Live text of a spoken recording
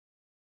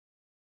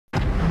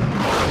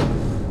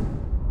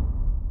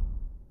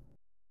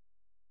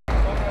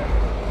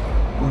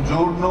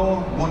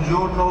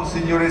Buongiorno,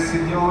 signore e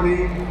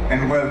signori,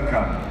 and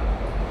welcome.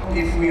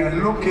 If we are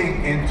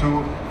looking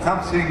into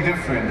something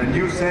different, a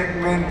new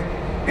segment,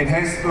 it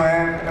has to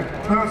have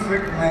a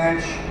perfect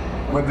match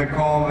with the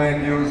core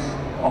values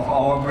of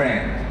our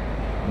brand,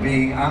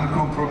 being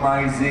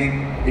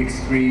uncompromising,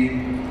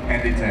 extreme,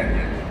 and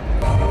Italian.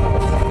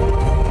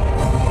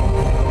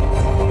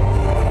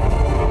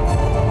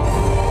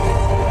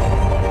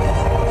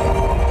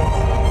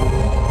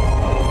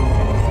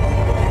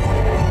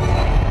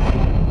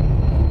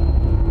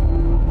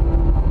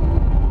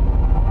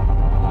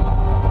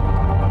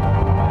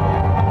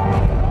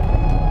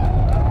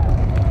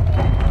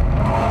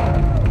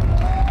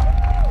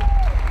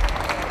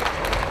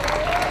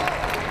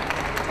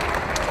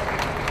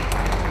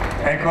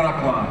 Eccola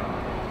qua.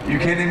 You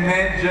can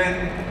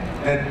imagine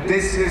that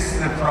this is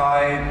the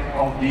pride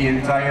of the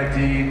entire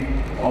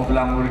team of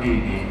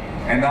Lamborghini,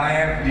 and I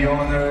have the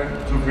honor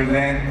to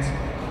present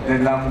the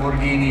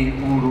Lamborghini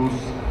Urus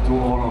to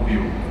all of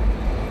you.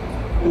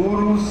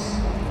 Urus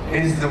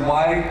is the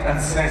white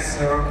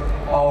ancestor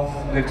of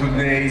the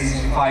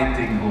today's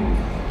fighting bull.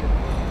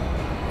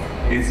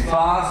 It's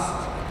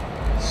fast,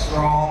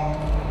 strong,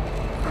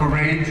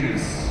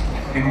 courageous,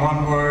 in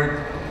one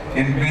word,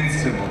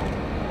 invincible.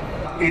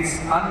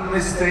 It's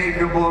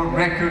unmistakable,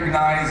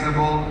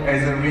 recognizable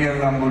as a real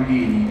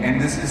Lamborghini,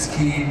 and this is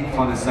key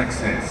for the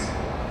success.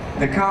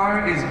 The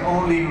car is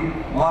only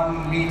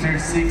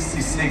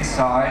 1.66 meters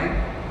high.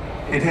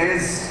 It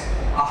has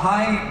a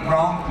high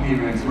ground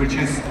clearance, which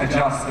is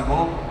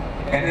adjustable,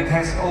 and it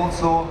has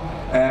also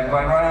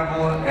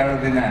variable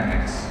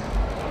aerodynamics.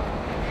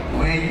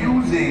 We're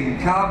using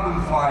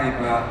carbon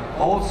fiber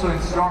also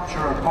in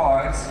structural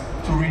parts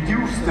to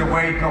reduce the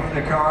weight of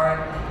the car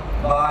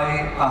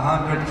by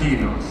 100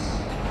 kilos,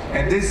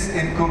 and this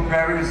in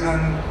comparison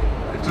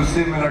to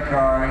similar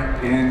car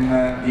in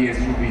the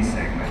SUV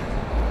segment.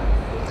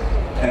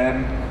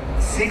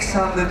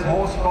 600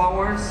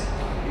 horsepower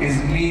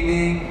is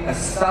meaning a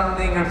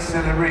stunning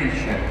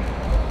acceleration,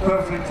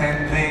 perfect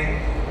handling,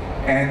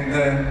 and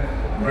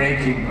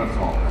braking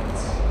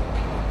performance.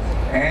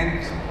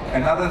 And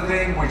another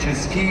thing which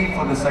is key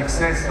for the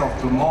success of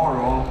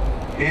tomorrow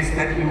is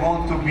that we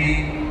want to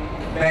be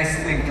best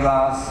in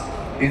class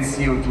in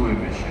CO2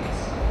 emissions.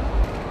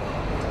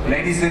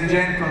 Ladies and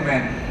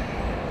gentlemen,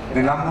 the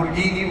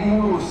Lamborghini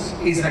Urus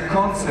is a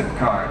concept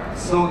car,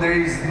 so there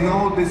is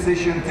no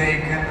decision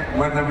taken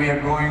whether we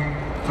are going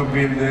to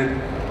build it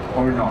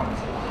or not.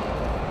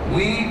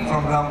 We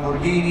from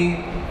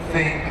Lamborghini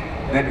think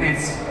that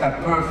it's a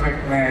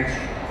perfect match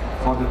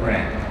for the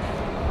brand.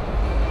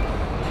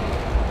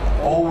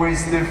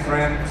 Always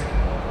different,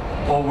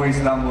 always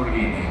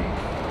Lamborghini.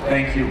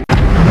 Thank you.